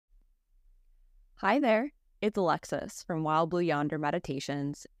Hi there, it's Alexis from Wild Blue Yonder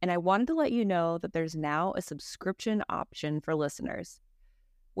Meditations, and I wanted to let you know that there's now a subscription option for listeners.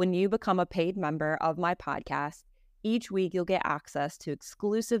 When you become a paid member of my podcast, each week you'll get access to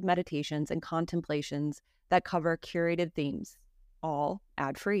exclusive meditations and contemplations that cover curated themes, all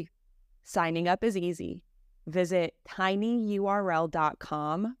ad-free. Signing up is easy. Visit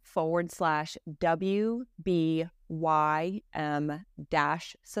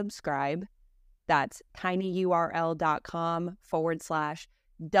tinyurl.com/WBYM-subscribe. That's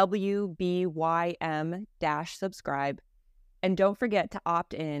tinyurl.com/WBYM-subscribe. And don't forget to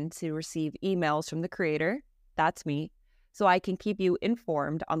opt in to receive emails from the creator, that's me, so I can keep you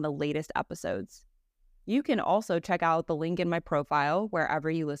informed on the latest episodes. You can also check out the link in my profile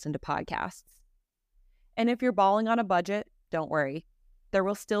wherever you listen to podcasts. And if you're balling on a budget, don't worry. There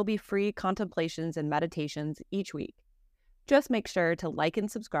will still be free contemplations and meditations each week. Just make sure to like and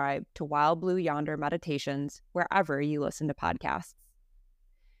subscribe to Wild Blue Yonder Meditations wherever you listen to podcasts.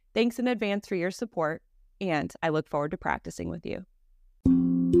 Thanks in advance for your support, and I look forward to practicing with you.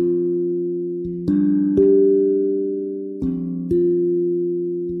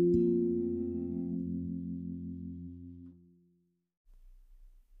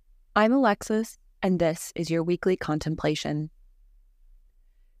 I'm Alexis, and this is your weekly contemplation.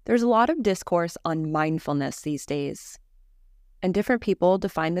 There's a lot of discourse on mindfulness these days, and different people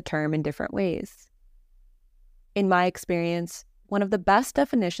define the term in different ways. In my experience, one of the best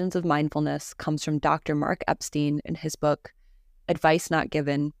definitions of mindfulness comes from Dr. Mark Epstein in his book, Advice Not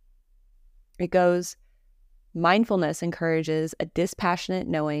Given. It goes, mindfulness encourages a dispassionate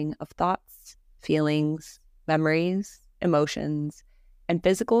knowing of thoughts, feelings, memories, emotions, and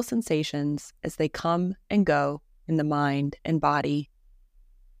physical sensations as they come and go in the mind and body.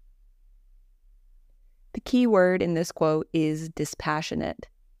 The key word in this quote is dispassionate.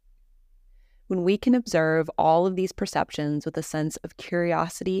 When we can observe all of these perceptions with a sense of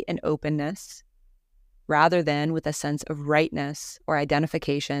curiosity and openness, rather than with a sense of rightness or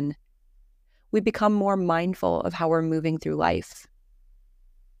identification, we become more mindful of how we're moving through life.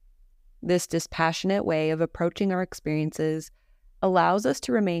 This dispassionate way of approaching our experiences allows us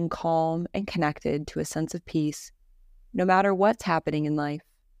to remain calm and connected to a sense of peace, no matter what's happening in life.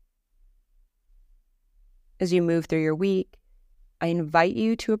 As you move through your week, I invite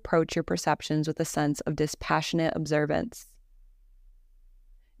you to approach your perceptions with a sense of dispassionate observance.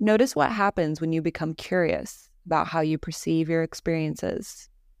 Notice what happens when you become curious about how you perceive your experiences.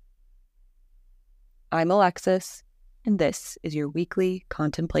 I'm Alexis, and this is your weekly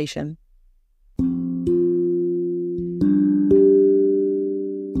contemplation.